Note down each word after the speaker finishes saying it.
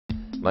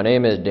My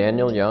name is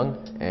Daniel Young,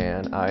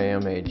 and I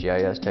am a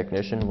GIS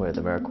technician with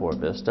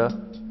AmeriCorps VISTA.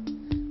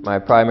 My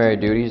primary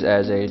duties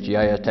as a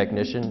GIS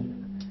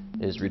technician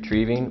is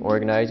retrieving,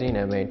 organizing,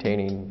 and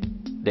maintaining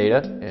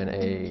data in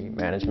a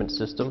management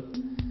system,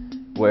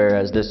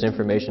 whereas this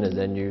information is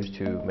then used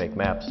to make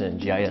maps in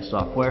GIS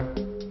software.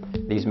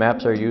 These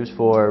maps are used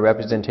for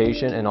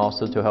representation and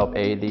also to help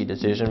aid the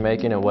decision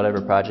making in whatever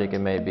project it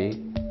may be.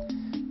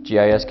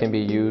 GIS can be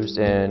used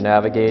in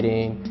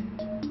navigating,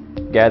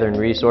 gathering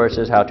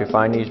resources, how to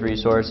find these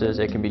resources.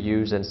 It can be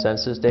used in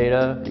census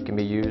data. It can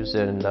be used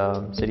in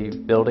city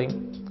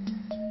building.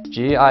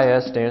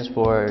 GIS stands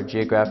for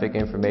Geographic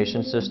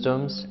Information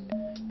Systems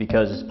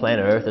because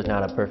planet Earth is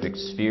not a perfect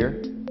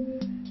sphere,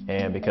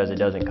 and because it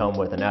doesn't come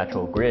with a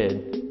natural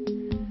grid,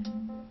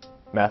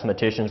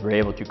 mathematicians were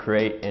able to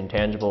create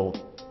intangible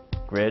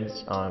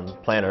grids on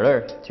planet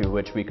Earth to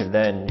which we could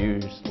then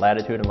use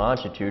latitude and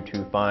longitude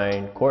to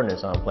find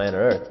coordinates on planet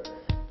Earth,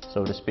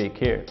 so to speak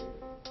here.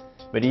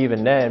 But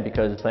even then,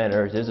 because planet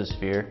Earth is a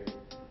sphere,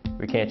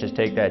 we can't just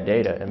take that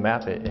data and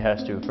map it. It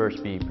has to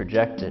first be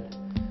projected.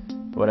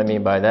 What I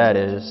mean by that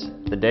is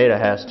the data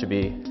has to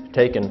be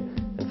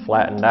taken and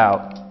flattened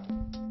out,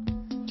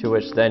 to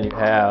which then you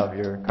have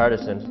your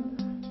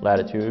Cartesian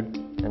latitude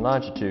and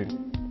longitude,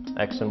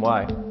 X and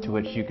Y, to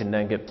which you can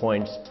then get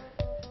points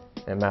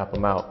and map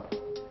them out.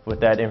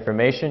 With that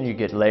information, you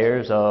get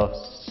layers of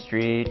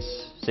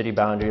streets, city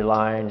boundary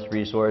lines,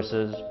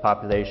 resources,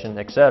 population,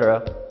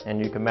 etc.,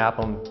 and you can map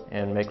them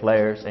and make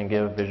layers and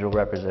give visual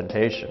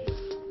representation.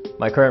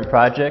 My current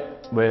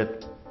project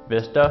with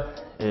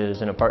VISTA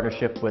is in a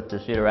partnership with the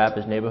Cedar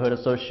Rapids Neighborhood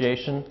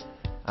Association.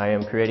 I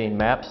am creating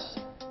maps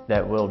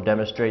that will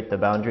demonstrate the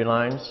boundary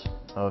lines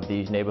of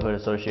these neighborhood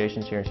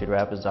associations here in Cedar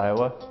Rapids,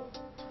 Iowa.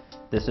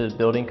 This is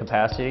building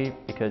capacity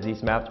because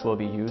these maps will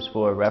be used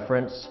for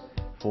reference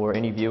for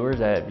any viewers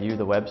that view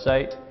the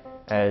website,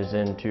 as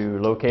into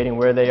locating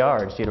where they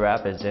are in Cedar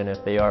Rapids and if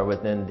they are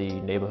within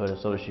the neighborhood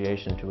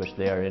association to which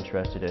they are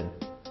interested in.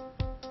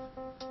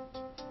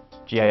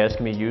 GIS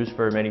can be used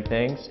for many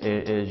things.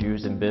 It is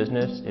used in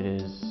business. It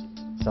is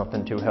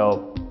something to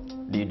help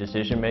the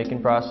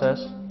decision-making process,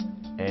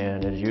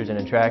 and it is used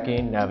in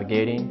tracking,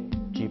 navigating,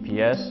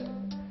 GPS.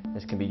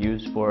 This can be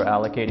used for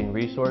allocating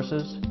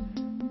resources,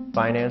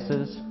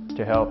 finances,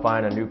 to help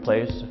find a new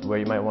place where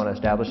you might want to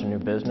establish a new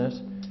business.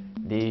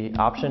 The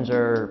options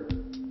are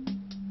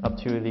up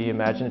to the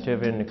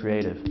imaginative and the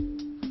creative.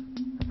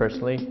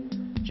 Personally,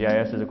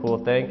 GIS is a cool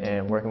thing,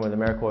 and working with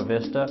AmeriCorps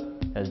VISTA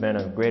has been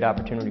a great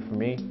opportunity for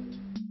me